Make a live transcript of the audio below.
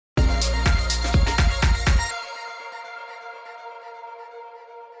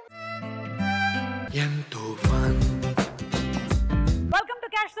Entho fun. Welcome to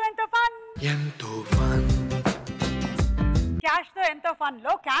Cash to Entho Fun. Entho fun. Cash to Entho Fun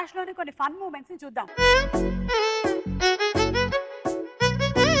లో cash లోని కొన్ని fun moments ని చూద్దాం.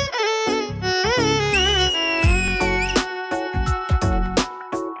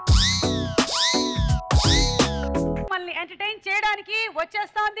 మనల్ని ఎంటర్టైన్ చేయడానికి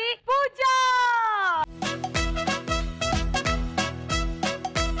వచ్చేస్తోంది పూజ.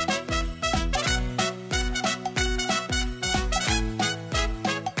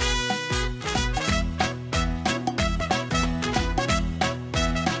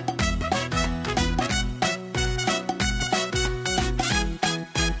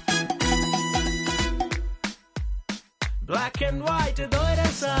 Black and white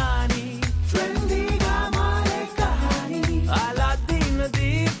దొరసాని ట్రెండీగా మారే కహాని అలాద్దీన్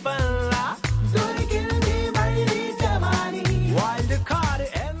దీపంలా దొరికింది మళ్ళీ జవాని wild card.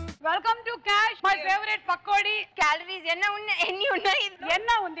 Welcome to cash. My favourite pakodi. Calories ఎన్ని ఉన్నాయి ఎన్న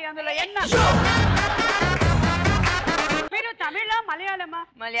ఉంది అందులో ఎన్న. మీరు తమిళ మలయాళమా?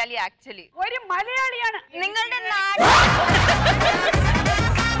 മലയാളി ആക്ച്വലി ഒരു മലയാളിയാണ്. നിങ്ങളുടെ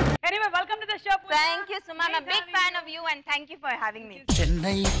Anyway, welcome to the show. Thank you so much. I'm a big fan of you and thank you for having me.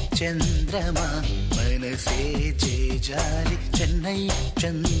 Chennai చంద్రమా మనసే చేజాలి చెన్నై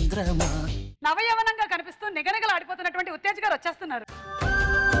చంద్రమా. నవయవనంగా కనిపిస్తూ నిగనగలాడిపోతున్నటువంటి ఉత్తేజ్ గారు వచ్చేస్తున్నారు.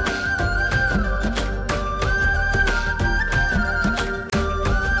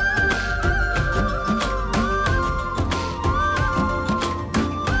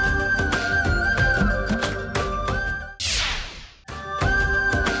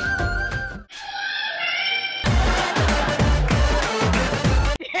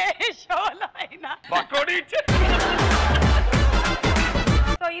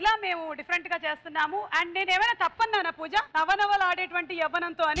 సో ఇలా మేము డిఫరెంట్ గా చేస్తున్నాము. అండ్ నేను ఏమైనా తప్పన్నానా పూజ? నవనవలు ఆడేటువంటి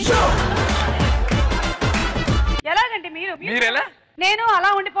యవ్వనంతో అని. ఎలాగండి మీరు? నేను అలా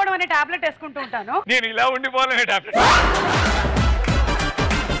ఉండిపోవడం అనే టాబ్లెట్ వేసుకుంటూ ఉంటాను. నేను ఇలా ఉండిపోవాలనే టాబ్లెట్.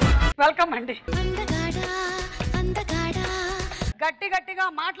 వెల్కమ్ అండి. గట్టి గట్టిగా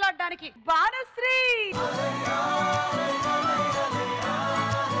మాట్లాడడానికి భానుశ్రీ.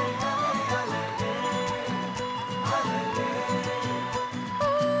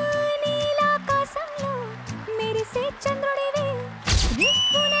 చంద్రుడివి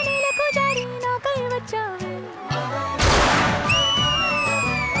నిప్పున నీలకు జారి నాకై వచ్చావే.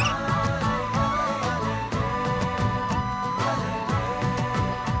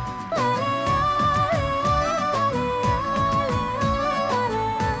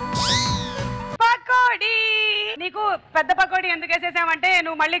 పకోడీ. నీకు పెద్ద పకోడీ ఎందుకు వేసేసామంటే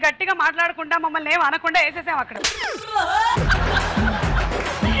నువ్వు మళ్ళీ గట్టిగా మాట్లాడకుండా మమ్మల్ని ఏం అనకుండా వేసేసాం అక్కడ.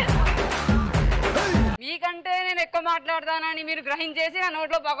 మీకంటే నేను ఎక్కువ మాట్లాడతానని మీరు గ్రహించేసి నా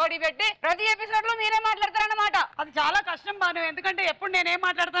నోట్లో పకోడీ పెట్టి ప్రతి ఎపిసోడ్ లో మీరే మాట్లాడతారన్నమాట. అది చాలా కష్టం బాను, ఎందుకంటే ఎప్పుడు నేనేం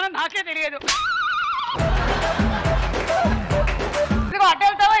మాట్లాడతానో నాకే తెలియదు. అటు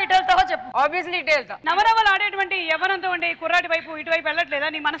వెళ్తావో ఇటు వెళ్తావో చెప్పు. ఆబ్వియస్లీ ఇటు వెళ్తా. నవనవలు ఆడేటువంటి యవ్వనంతో ఉండే కుర్రాడి వైపు ఇటువైపు వెళ్ళట్లేదా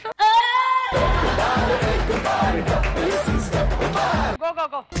నీ మనసు? Go go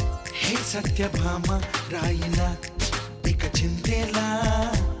go. హే సత్యభామ రాయినా ఇక చింతేలా.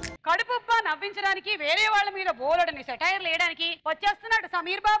 కడుపుబ్బా నవ్వించడానికి వేరే వాళ్ళ మీద బోలెడని సెటైర్లు వేయడానికి వచ్చేస్తున్నాడు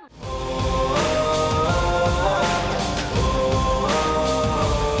సమీర్ బాబు.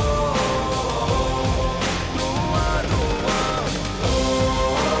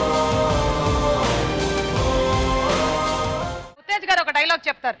 ఉత్తేజ్ గారు ఒక డైలాగ్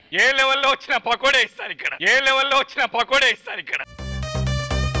చెప్తారు. ఏ లెవెల్లో వచ్చిన పకోడే ఇస్తారు ఇక్కడ. ఏ లెవెల్లో వచ్చిన పకోడే ఇస్తారు ఇక్కడ.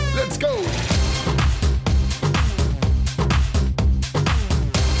 Let's go.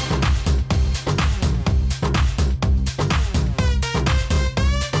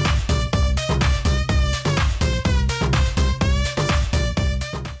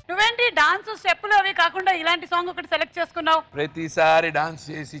 డాన్స్ స్టెప్పులు అవి కాకుండా ఇలాంటి సాంగ్ ఒకటి సెలెక్ట్ చేసుకున్నావు. ప్రతిసారి డాన్స్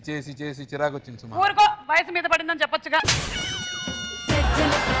చేసి చేసి చేసి చిరాకు వచ్చింది. ఊరుకో, వయసు మీద పడిందని చెప్పొచ్చుగా.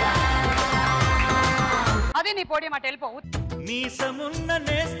 అది నీ పోడియం అటు వెళ్ళిపోవు. నీసమున్న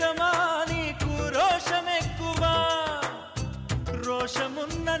నేస్తమా నీకు రోషమెక్కువా,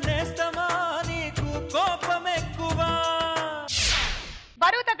 రోషమున్న నేస్తమా నీకు కోపమెక్కువా.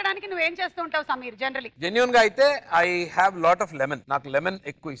 బరువు తగ్గడానికి నువ్వేం చేస్తూ ఉంటావు సమీర్ జనరలీ? జెన్యూన్ గా అయితే I have lot of lemon. నాకు లెమన్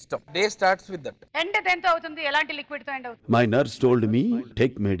ఎక్కువ ఇష్టం. Day starts with that. End దేంతో అవుతుంది? ఎలాంటి లిక్విడ్ తో ఎండ్ అవుతుంది? My nurse told me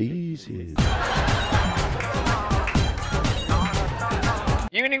take medicine.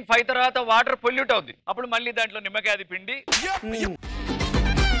 Evening 5 తర్వాత వాటర్ పొల్యూట్ అవుద్ది. అప్పుడు మళ్ళీ దాంట్లో నిమ్మకాయ పిండి.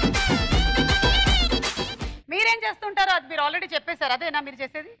 మీరేం చేస్తుంటారో అది మీరు ఆల్రెడీ చెప్పేశారు. అదేనా మీరు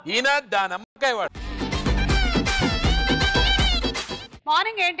చేసేది? ఈయన దాని అమ్మకాయ వాడు.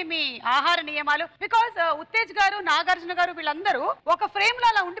 మార్నింగ్ ఏంటి మీ ఆహార నియమాలు? బికాస్ ఉత్తేజ్ గారు, నాగార్జున గారు వీళ్ళందరూ ఒక ఫ్రేమ్ లో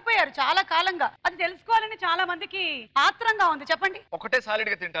అలా ఉండిపోయారు చాలా కాలంగా. అది తెలుసుకోవాలని చాలా మందికి ఆత్రంగా ఉంది. చెప్పండి. ఒకటే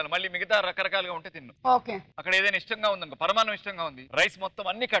సాలిడ్ గా తింటాను, మళ్ళీ మిగతా రకరకాలుగా ఉంటే తిన్ను. ఓకే. అక్కడ ఏదైనా ఇష్టంగా ఉంది, పరమాన్నం ఇష్టంగా ఉంది, రైస్ మొత్తం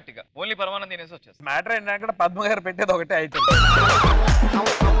అన్ని కట్టిగా ఓన్లీ పరమాన్నం తినేసి వచ్చేస్తాను. మ్యాటర్ ఏంటంటే పద్మ గారు పెట్టేది ఒకటే ఐటమ్,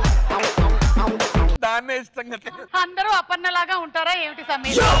 దాన్నే ఇష్టంగా అందరూ అపన్నలాగా ఉంటారా ఏమిటి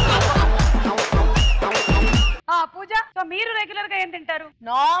సమీర్? పూజ, సో మీరు రెగ్యులర్ గా ఏం తింటారు?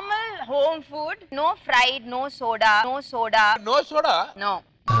 Normal home food, no fried, no soda. No soda. No.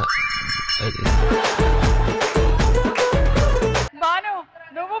 Banu,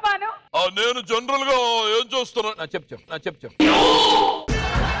 నువ్వు బాను? నేను జనరల్ గా ఏం చూస్తున్నా చెప్పు.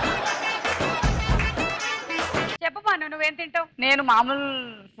 చెప్పు బాను, నువ్వేం తింటావు? నేను మామూలు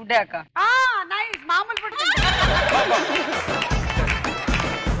ఫుడ్ అక్క. నైస్, మామూలు ఫుడ్.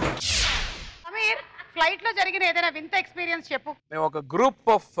 సమీర్, ఫ్లైట్ లో జరిగిన ఏదైనా వింత ఎక్స్పీరియన్స్ చెప్పు. మేము ఒక గ్రూప్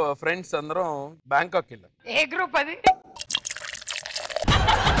ఆఫ్ ఫ్రెండ్స్ అందరం బ్యాంకాక్ వెళ్ళాం. ఏ గ్రూప్ అది?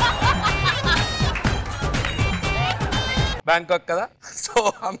 బ్యాంకాక్ కదా, సో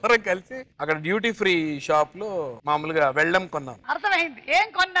అందరం కలిసి అక్కడ డ్యూటీ ఫ్రీ షాప్ లో మామూలుగా వెళ్ళం కొన్నాం. అర్థమైంది. ఏం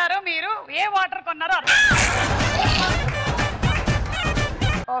కొన్నారో మీరు? ఏ వాటర్ కొన్నారో?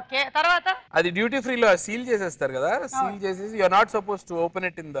 ఓకే, తర్వాత? అది డ్యూటీ ఫ్రీలో సీల్ చేసేస్తారు కదా, సీల్ చేసేసి you are not suppose to open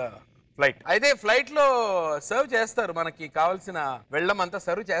it in the flight. అయితే ఫ్లైట్ లో సర్వ్ చేస్తారు, మనకి కావాల్సిన వెళ్ళం అంతా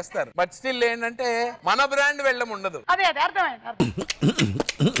సర్వ్ చేస్తారు. బట్ స్టిల్ ఏంటంటే మన బ్రాండ్ వెళ్ళం ఉండదు. అదే అర్థమైంది.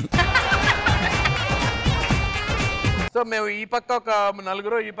 సో మేము ఈ పక్క ఒక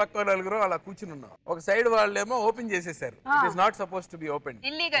నలుగురు, ఈ పక్క నలుగురు అలా కూర్చుని ఉన్నాం. ఒక సైడ్ వాళ్ళేమో ఓపెన్ చేసేసారు. It is not suppose to be open,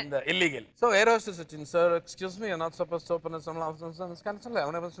 illegal. So air hostess వచ్చింది, sir excuse me, not suppose to open.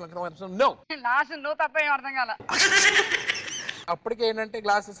 No, last no తప్ప ఏం అర్థం కాల. అప్పటికి ఏంటంటే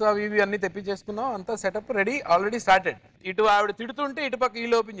గ్లాసెస్ అవి ఇవి అన్ని తెప్పించేసుకున్నాం, అంతా సెటప్ రెడీ, ఆల్రెడీ స్టార్టెడ్. ఇటు ఆవిడ తిడుతుంటే ఇటు పక్క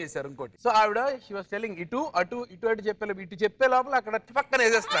వీళ్ళు ఓపెన్ చేశారు ఇంకోటి. సో ఆవిడ షీ వాస్ టెల్లింగ్ ఇటు అటు ఇటు చెప్పే లోపల అక్కడ పక్కన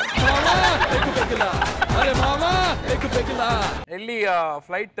వేసేస్తారు. వెళ్ళి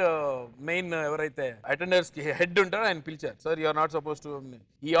ఫ్లైట్ మెయిన్ ఎవరైతే అటెండర్స్ కి హెడ్ ఉంటారో ఆయన పిలిచారు. Sir you are not suppose to.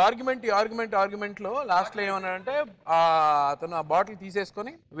 ఈ ఆర్గ్యుమెంట్ లో లాస్ట్ లో ఏమన్నాడంటే అతను ఆ బాటిల్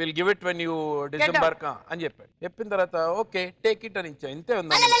తీసేసుకొని will give it when you December అని చెప్పాడు. చెప్పిన తర్వాత ఓకే టేక్ ఇట్ అని ఇచ్చా. ఇంతే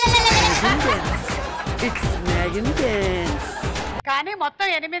ఉంది. కానీ మొత్తం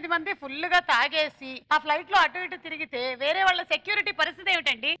 8 మంది ఫుల్ గా తాగేసి ఆ ఫ్లైట్ లో అటు ఇటు తిరిగితే వేరే వాళ్ళ సెక్యూరిటీ పరిస్థితి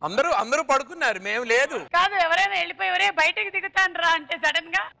ఏమిటండి? అందరూ పడుకున్నారు, మేము లేదు. కాదు, ఎవరైనా వెళ్ళిపోయి బయటకు దిగుతాను రా అంటే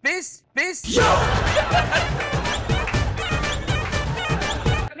సడన్ గా ప్లీజ్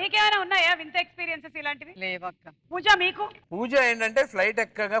మీకేమైనా ఉన్నాయా వింత ఎక్స్పీరియన్సెస్ ఇలాంటివి? లేవక్క. పూజ, మీకు? పూజ ఏంటంటే ఫ్లైట్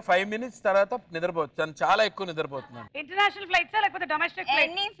ఎక్కగా 5 minutes తర్వాత నిద్రపోవచ్చు. తను చాలా ఎక్కువ నిద్రపోతున్నాను. ఇంటర్నేషనల్ ఫ్లైట్స్ లేకపోతే డొమెస్టిక్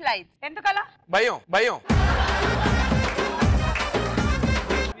ఎనీ ఫ్లైట్స్? ఎందుకలా? భయం.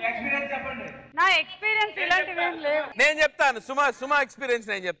 నా ఎక్స్పీరియన్స్ ఇలాంటివి ఏం లేవు. నేను చెప్తాను, సుమా ఎక్స్పీరియన్స్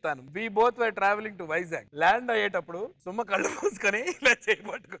నేను చెప్తాను. We both were travelling to Vizag. Land అయ్యేటప్పుడు సుమ కళ్ళు మూసుకొని ఇలా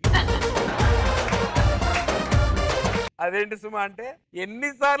చేయబట్టుకుంది. అదేంటి సుమ అంటే,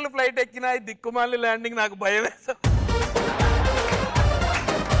 ఎన్నిసార్లు ఫ్లైట్ ఎక్కినా దిక్కుమాలి ల్యాండింగ్, నాకు భయం వేసా.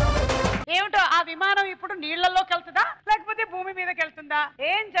 ఏమిటో ఆ విమానం ఇప్పుడు నీళ్లలోకి వెళ్తుందా లేకపోతే భూమి మీదకి వెళ్తుందా,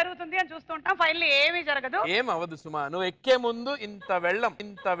 ఏం జరుగుతుంది అని చూస్తుంటాం. ఫైనల్లీ ఏమీ జరగదు. ఏం అవ్వదు సుమా, నువ్వు ఎక్కే ముందు ఇంత వెళ్ళం.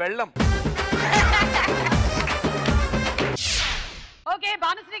 ఓకే,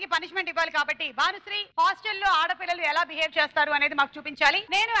 భానుశ్రీకి పనిష్మెంట్ ఇవ్వాలి కాబట్టి భానుశ్రీ హాస్టల్లో ఆడపిల్లలు ఎలా బిహేవ్ చేస్తారు అనేది మాకు చూపించాలి.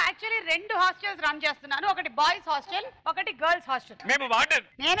 నేను యాక్చువల్లీ 2 హాస్టల్స్ రన్ చేస్తున్నాను. ఒకటి బాయ్స్ హాస్టల్, ఒకటి గర్ల్స్ హాస్టల్. మేము వార్డెన్.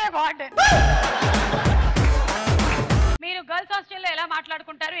 నేనే వార్డెన్. మీరు గర్ల్స్ హాస్టల్లో ఎలా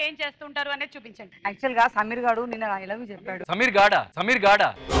మాట్లాడుకుంటారు, ఏం చేస్తుంటారు అనేది చూపించండి. యాక్చువల్ గా సమీర్ గాడు నిన్న ఎలాగో చెప్పాడు. సమీర్ గాడా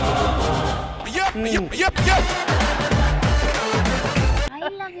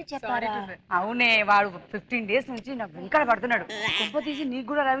అవునే, వాడు 15 days నుంచి నాకు వెంకట పడుతున్నాడు. కొంప తీసి నీకు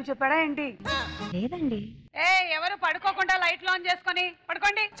కూడా రవి చెప్పాడా ఏంటి? లేదండి. ఎవరు పడుకోకుండా లైట్ ఆన్ చేసుకొని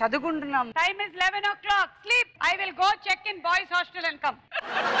పడుకోండి. చదువుకుంటున్నాం. Time is 11 o'clock. Sleep. I will go check in boys hostel and come.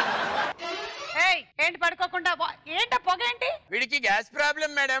 ఏంటి పడుకోకుండా? ఏంట పొగ ఏంటి? వీడికి గ్యాస్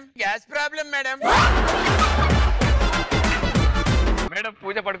ప్రాబ్లం మేడం. మేడం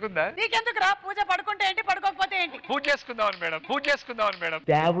పూజ పడుకుందా? నీకెందుకు రా? పూజ పడుకుంటే ఏంటి, పడుకోకపోతే ఏంటి? పూజ చేసుకుందామని మేడం.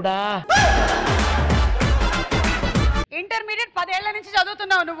 దేవుడా, ఇంటర్మీడియట్ 10 ఏళ్ల నుంచి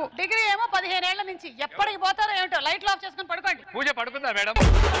చదువుతున్నావు నువ్వు, డిగ్రీ ఏమో 15 ఏళ్ల నుంచి. ఎప్పటికి పోతారో ఏమిటో. లైట్లు ఆఫ్ చేసుకుని పడుకోండి. పూజ పడుకుందా మేడం?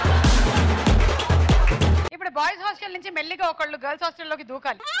 ఇప్పుడు బాయ్స్ హాస్టల్ నుంచి మెల్లిగా ఒకళ్ళు గర్ల్స్ హాస్టల్లోకి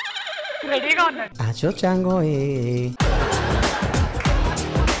దూకాలి. రెడీగా ఉన్నాడు.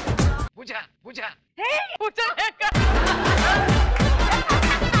 పూజ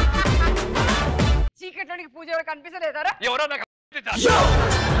చీకట్లోనికి పూజ కనిపిస్తలేదారా? ఎవరో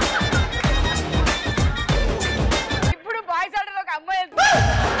ఇప్పుడు బాయ్స్ ఆర్డర్ ఒక అమ్మాయి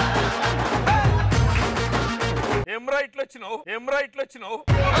ఇట్లా వచ్చినావు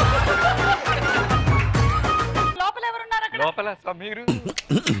లోపల ఎవరున్నారు అక్కడ? లోపల సమీరు.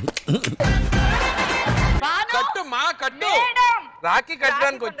 కట్టు రాఖీ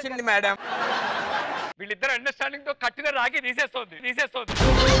కట్టడానికి వచ్చింది మేడం. వీళ్ళిద్దరు అండర్స్టాండింగ్ తో కట్టిన Rakhi తీసేస్తోంది.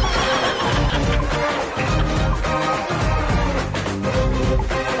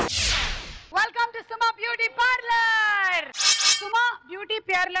 Welcome to Suma beauty parlour. Suma beauty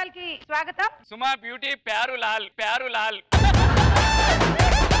parlour కి స్వాగతం. సుమా బ్యూటీ ప్యారు లాల్.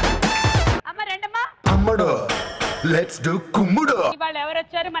 అమ్మ రెండమ్మా. అమ్మడు లెట్స్ డు కుమ్ముడు. ఇవాళ ఎవరు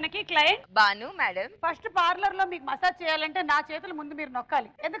వచ్చారు మనకి? Client Banu madam. First parlour లో మీకు మసాజ్ చేయాలంటే నా చేతులు ముందు మీరు నొక్కాలి.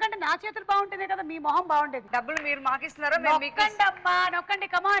 ఎందుకంటే నా చేతులు బాగుంటేనే కదా మీ మొహం బాగుండేది. డబ్బులు మీరు మాకు ఇస్తున్నారా? నొక్కండి అమ్మా, నొక్కండి.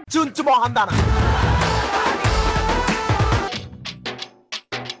 కమాన్. చుంచు మొహం దానా.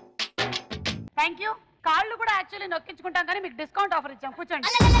 Thank you. కాళ్ళు కూడా యాక్చువల్లీ నొక్కించుకుంటాం కానీ మీకు డిస్కౌంట్ ఆఫర్ ఇచ్చాం. కూర్చోండి.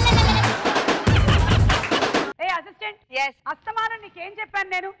 ఏ అసిస్టెంట్, అస్తమానం నీకేం చెప్పాను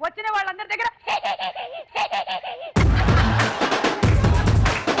నేను? వచ్చిన వాళ్ళందరి దగ్గర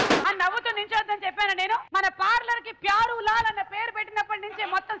నవ్వుతూ నించొద్దని చెప్పాను నేను. మన పార్లర్ కి ప్యారు లాల్ అన్న పేరు పెట్టినప్పటి నుంచి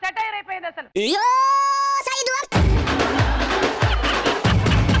మొత్తం సెటైర్ అయిపోయింది అసలు.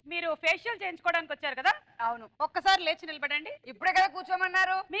 మీరు ఫేషియల్ చేయించుకోవడానికి వచ్చారు కదా? అవును. ఒక్కసారి లేచి నిలబడండి. ఇప్పుడే కదా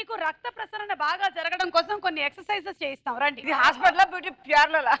కూర్చోమన్నారు. మీకు రక్త ప్రసరణ బాగా జరగడం కోసం కొన్ని ఎక్సర్సైజెస్ చేయిస్తాం. రండి. ఇది హాస్పిటల్ బ్యూటీ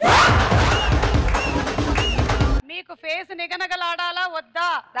పార్లర్. మీకు ఫేస్ నిగనగలాడాలా వద్దా?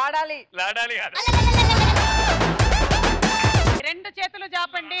 లాడాలి. రెండు చేతులు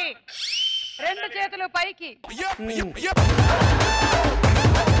జాపండి. రెండు చేతులు పైకి,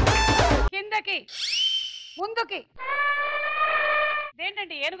 కిందకి, ముందుకి.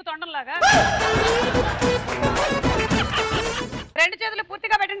 ఏంటండి ఏనుగు తొండంలాగా? రెండు చేతులు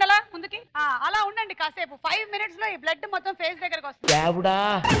పూర్తిగా పెట్టండి అలా ముందుకి. అలా ఉండండి కాసేపు. 5 minutes లో ఈ బ్లడ్ మొత్తం ఫేస్ దగ్గరకు వస్తుంది.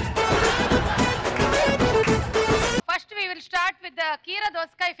 First we will start with the కీరా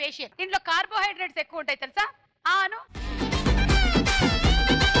దోసకాయ ఫేషియల్. దీంట్లో కార్బోహైడ్రేట్స్ ఎక్కువ ఉంటాయి తెలుసా? అను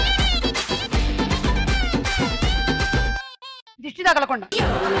దిష్టి తగలకుండా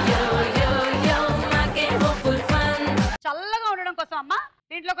చల్లగా ఉండడం కోసం అమ్మా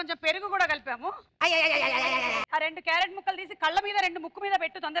దీంట్లో కొంచెం పెరుగు కూడా కలిపాము. ఆ 2 క్యారెట్ ముక్కలు తీసి కళ్ళ మీద 2 ముక్కు మీద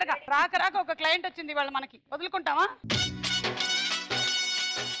పెట్టు తొందరగా. రాక ఒక క్లయింట్ వచ్చింది వాళ్ళు మనకి. వదులుకుంటావా?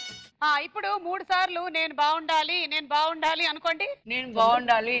 ఇప్పుడు 3 సార్లు నేను బాగుండాలి అనుకోండి. నేను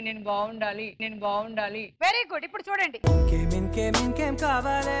బాగుండాలి. Very good. ఇప్పుడు చూడండి. ఇంకేం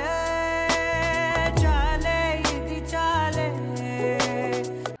కావాలే చాలే ఇది చాలే.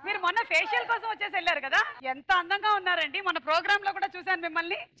 మీరు మొన్న ఫేషియల్ కోసం వచ్చేసి వెళ్ళారు కదా? ఎంత అందంగా ఉన్నారండి. మన ప్రోగ్రామ్ లో కూడా చూసాను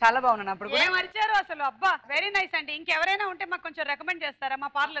మిమ్మల్ని. చాలా బాగున్నాను. అప్పుడు ఏం అరిచారు అసలు. అబ్బా వెరీ నైస్ అండి. ఇంకెవరైనా ఉంటే మాకు కొంచెం రికమెండ్ చేస్తారా మా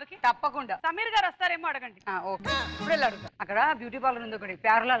పార్లర్ కి? తప్పకుండా. సమీర్ గారు వస్తారేమో అడగండి. ఓకే. ఇప్పుడు వెళ్ళి అడుగుతా. అక్కడ బ్యూటీ పార్లర్ ఉంది ఒకటి,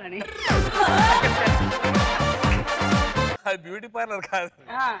 ప్యారలాల్ అని. అది బ్యూటీ పార్లర్ కాదు,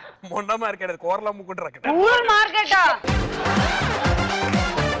 మొండ మార్కెట్. కూరలు అమ్ముకుంటారు అక్కడ. మార్కెట్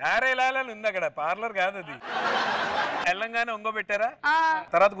ఉంది అక్కడ. పార్లర్ కాదు అది. తెలంగాణ ఒంగో పెట్టారా,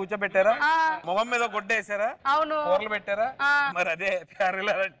 తర్వాత కూర్చోబెట్టారా, మొహం మీద గుడ్డ వేసారా, అవును కూరలు పెట్టారా. మరి అదే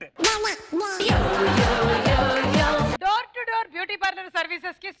ప్యారలాల్ అంటే. Door to door beauty parlour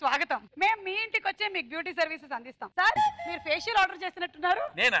services కి స్వాగతం. మేము మీ ఇంటికి వచ్చే మీకు బ్యూటీ సర్వీసెస్ అందిస్తాం. సార్ మీరు ఫేషియల్ ఆర్డర్ చేసినట్టున్నారు.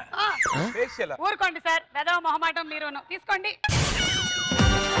 నేనా? ఫేషియల్? ఊరుకోండి సార్, వెదవ మొహమాటం మీరు. తీసుకోండి.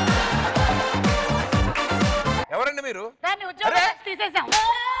 ఎవరండి మీరు? దాన్ని ఉద్యోగం తీసేసాం.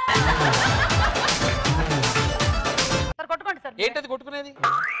 సార్ కొట్టుకోండి సార్. ఏంటది కొట్టుకునేది?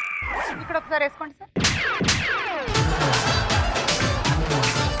 ఇక్కడ ఒకసారి వేసుకోండి sir.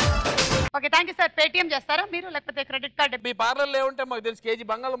 Okay thank you sir. Paytm చేస్తారా మీరు లేకపోతే క్రెడిట్ కార్డ్? మీ పార్లర్ లేవుంటే మాకు తెలిసి కేజీ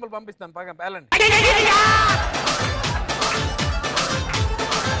బంగాళదుంపలు పంపిస్తాను. పేలండి.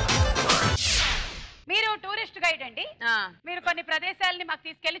 మీరు టూరిస్ట్ గైడ్ అండి. మీరు కొన్ని ప్రదేశాలని మాకు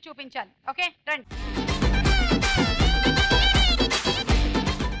తీసుకెళ్లి చూపించాలి. ఓకే రండి.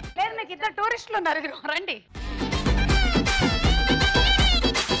 లేదు మీకు 2 టూరిస్టులు ఉన్నారు. ఇదిగో రండి.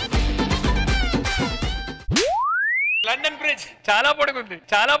 లండన్ బ్రిడ్జ్ చాలా పొడుగుంది.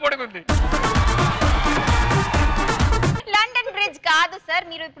 లండన్ బ్రిడ్జ్ కాదు సార్.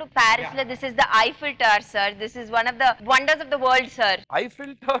 మీరు ఇప్పుడు పారిస్ లో this is the Eiffel tower sir. This is one of the wonders of the world sir.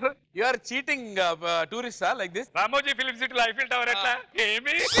 Eiffel tower? You are cheating tourist like this. Ramoji film సిటీలో Eiffel tower ఎట్లా?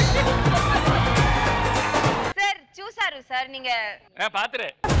 ఏమి sir చూసారు sir నీங்க పాత్రే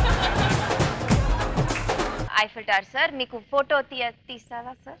Eiffel tower sir. మీకు photo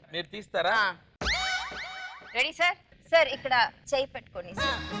తీస్తారా sir? మీరు తీస్తారా? Ready sir. Sir ఇక్కడ చేయి పెట్టుకోండి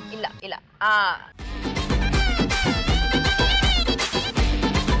సార్. ఇలా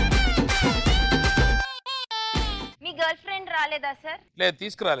రాలేదా సార్? లేదు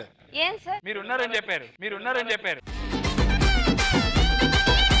తీసుకురాలేదు. ఏం సార్? మీరు ఉన్నారని చెప్పారు.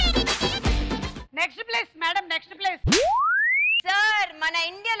 Next place madam, next place. Sir మన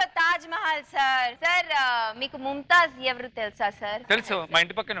ఇండియాలో తాజ్ మహల్ సార్. సార్ మీకు ముంతాజ్ ఎవరు తెలుసా సార్? తెలుసు, మా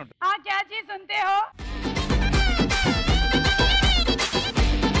ఇంటి పక్కనే ఉంటుంది. हाँ क्या चीज सुनते हो?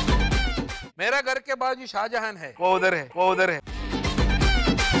 मेरा घर के बाजू शाहजहां है, वो उधर है.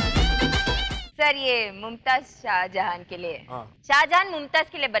 सर ये मुमताज शाहजहां के लिए. शाहजहां मुमताज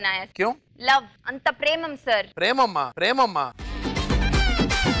के लिए बनाया. क्यों? लव अंत प्रेमम सर. प्रेमम्मा.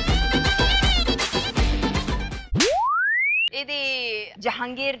 ఇది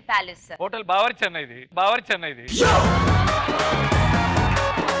జహాంగీర్ ప్యాలెస్ సార్. హోటల్ బావర్చన్న ఇది.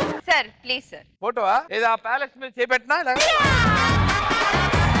 Sir please sir. ఫోటోవా? ఏదో ఆ ప్యాలెస్ మీద చేపెట్టినా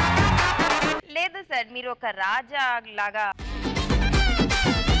లేదు సార్, మీరు ఒక రాజా లాగా.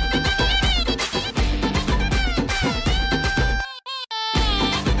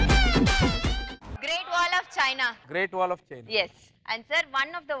 Great wall of China. Yes. And sir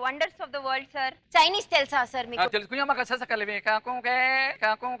one of the wonders of the world sir. Chinese తెలుసా సార్ మీకు?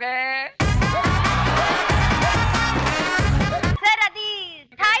 సార్ అది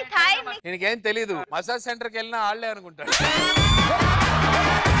థాయ్. నీకేం తెలీదు. మసాజ్ సెంటర్కి వెళ్ళినా ఆళ్లే అనుకుంటాడు.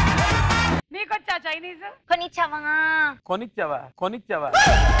 మీకొచ్చా చైనీస్?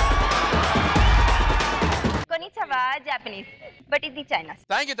 కొనిచ్చవా జాపనీస్, బట్ ఇది China.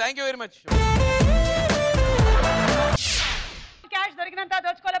 Thank you very much. Cash దొరికినంత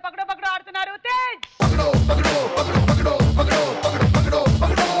దోచుకోలే. పకడో ఆడుతున్నారు ఉత్తేజ్.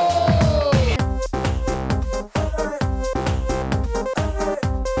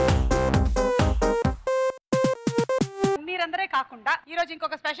 మీరందరే కాకుండా ఈ రోజు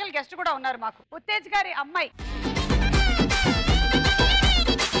ఇంకొక స్పెషల్ గెస్ట్ కూడా ఉన్నారు మాకు. ఉత్తేజ్ గారి అమ్మాయి.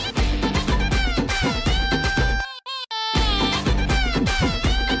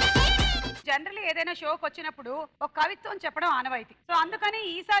 జనరల్లీ ఏదైనా షోకి వచ్చినప్పుడు ఒక కవిత్వం చెప్పడం ఆనవాయితీ. సో అందుకని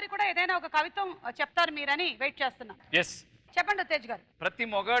ఈసారి కూడా ఏదైనా ఒక కవిత్వం చెప్తారు మీరని వెయిట్ చేస్తున్నాం. చెప్పండి ఉత్తేజ్ గారు. ప్రతి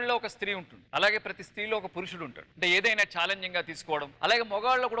మొగాళ్ళలో ఒక స్త్రీ ఉంటుంది, అలాగే ప్రతి స్త్రీలో ఒక పురుషుడు ఉంటాడు. అంటే ఏదైనా ఛాలెంజింగ్ గా తీసుకోవడం. అలాగే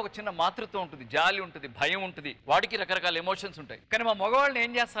మొగాళ్ళలో కూడా ఒక చిన్న మాతృత్వం ఉంటుంది, జాలి ఉంటుంది, భయం ఉంటుంది, వాడికి రకరకాల ఎమోషన్స్ ఉంటాయి. కానీ మా మగవాళ్ళని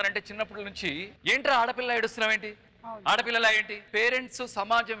ఏం చేస్తారంటే చిన్నప్పటి నుంచి ఏంట్రా ఆడపిల్ల ఏడుస్తున్నావేంటి, ఆడపిల్లలా ఏంటి, పేరెంట్స్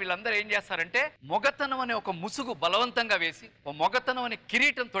సమాజం వీళ్ళందరూ ఏం చేస్తారంటే మొగతనం అనే ఒక ముసుగు బలవంతంగా వేసి, ఒక మొగతనం అనే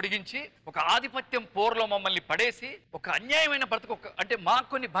కిరీటం తొడిగించి, ఒక ఆధిపత్యం పోర్లో మమ్మల్ని పడేసి, ఒక అన్యాయమైన బ్రతుకు. అంటే మాకు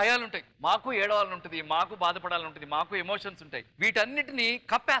కొన్ని భయాలు ఉంటాయి, మాకు ఏడవాలని ఉంటుంది, మాకు బాధపడాలని ఉంటుంది, మాకు ఎమోషన్స్ ఉంటాయి. వీటన్నిటిని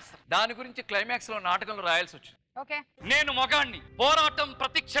కప్పేస్తారు. దాని గురించి క్లైమాక్స్ లో నాటకంలో రాయాల్సి వచ్చింది. నేను మగాణ్ణి, పోరాటం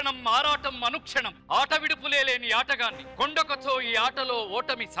ప్రతిక్షణం, ఆరాటం అనుక్షణం, ఆట విడుపులే లేని ఆటగాన్ని, కొండకొచ్చో ఈ ఆటలో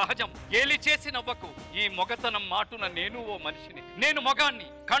ఓటమి సహజం, గేలి చేసి నవ్వకు ఈ మొగతనం మాటున నేను ఓ మనిషిని. నేను మగాణ్ణి,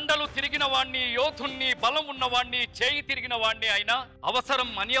 కండలు తిరిగిన వాణ్ణి, యోధుణ్ణి, బలం ఉన్నవాణ్ణి, చేయి తిరిగిన వాణ్ణి. అయినా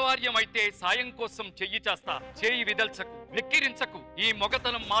అవసరం అనివార్యం అయితే సాయం కోసం చెయ్యి చేస్తా, చేయి విదల్చకు, వెక్కిరించకు ఈ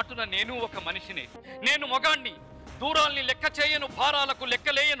మొగతనం మాటున నేను ఒక మనిషిని. నేను మగాణ్ణి, దూరాల్ని లెక్క చేయను, భారాలకు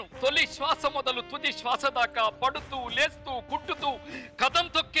లెక్కలేయను, తొలి శ్వాస మొదలు తుది శ్వాస దాకా పడుతూ లేస్తూ కుట్టుతూ కదం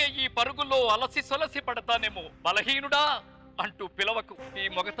తొక్కే ఈ పరుగులో అలసి సొలసి పడతానేమో, బలహీనుడా అంటూ పిలవకు ఈ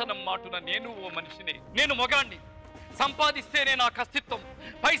మొగతనం మాటున నేను ఓ మనిషిని. నేను మొగాణ్ణి, సంపాదిస్తేనే నాకు అస్తిత్వం,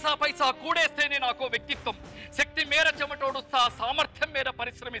 పైసా కూడేస్తేనే నాకు వ్యక్తిత్వం, శక్తి మేర చెమటోడుస్తా, సామర్థ్యం మేర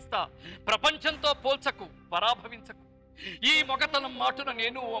పరిశ్రమిస్తా, ప్రపంచంతో పోల్చకు, పరాభవించకు ఈ మొగతనం మాటున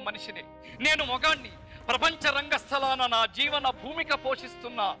నేను ఓ మనిషిని. నేను మొగాణ్ణి, ప్రపంచ రంగస్థలాన నా జీవన భూమిక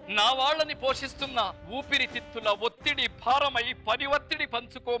పోషిస్తున్నా, నా వాళ్ళని పోషిస్తున్నా, ఊపిరితిత్తుల ఒత్తిడి భారమై పరివత్తిడి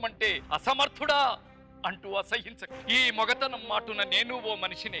పంచుకోమంటే అసమర్థుడా అంటూ అసహించకు ఈ మొగతనం మాటున నేను ఓ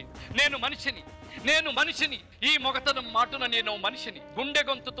మనిషిని. నేను మనిషిని ఈ మొగతనం మాటున నేను మనిషిని. గుండె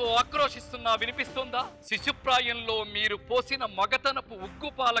గొంతుతో ఆక్రోషిస్తున్నా వినిపిస్తుందా? శిశుప్రాయంలో మీరు పోసిన మగతనపు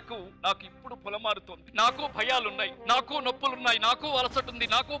ఉగ్గుపాలకు నాకు ఇప్పుడు పొలమారుతోంది. నాకు భయాలున్నాయి, నాకు నొప్పులున్నాయి, నాకు అలసటుంది,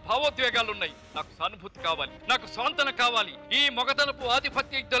 నాకు భావోద్వేగాలున్నాయి. నాకు సానుభూతి కావాలి, నాకు స్వాంతన కావాలి. ఈ మొగతనపు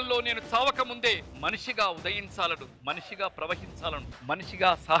ఆధిపత్య యుద్ధంలో నేను చావక ముందే మనిషిగా ఉదయించాలను, మనిషిగా ప్రవహించాలను,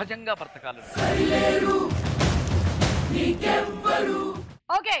 మనిషిగా సహజంగా బ్రతకాలను.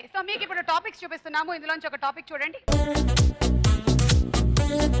 ఓకే, సో మీకు ఇప్పుడు టాపిక్స్ చూపిస్తున్నాము. ఇందులోంచి ఒక టాపిక్ చూడండి.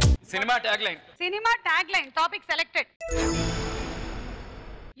 Cinema tag line topic selected.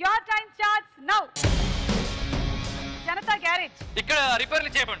 Your time starts now. Janata garage. ఇక్కడ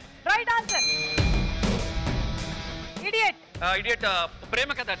రిపేర్లు చేయబడి. Right answer. ఇడియట్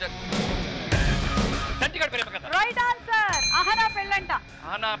ప్రేమ కథ. చంటిగడ్ ప్రేమ కథ. Right answer. ఆహనా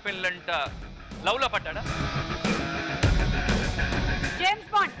పెళ్ళంట. లవ్ లో పడ్డాడా?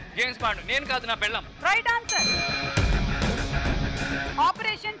 James bond. నేను కాదు, నా పెళ్ళం. Right answer.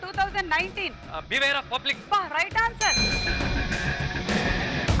 Operation 2019. Beware of public. Right answer.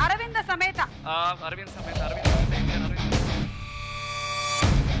 Aravinda Sametha. Arvind Sametha.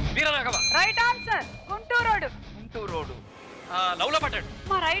 Veeraraghava. Right answer. గుంటూరోడు. గుంటూరోడు. లవ్లో పడ్డాడు.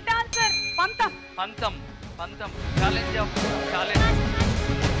 మా రైట్ ఆన్సర్. పంతం. పంతం. పంతం. Challenge of challenge.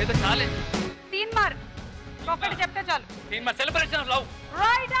 ఏదో ఛాలెంజ్. తీన్మార్. ఒకటి చెప్తే చాలు. Teenmar. Celebration of love.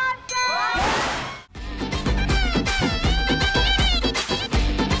 Right answer.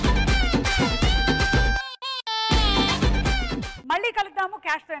 మళ్ళీ కలుద్దాము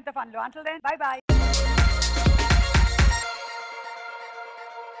క్యాష్ తో ఎంత ఫన్ లో. Until then by by.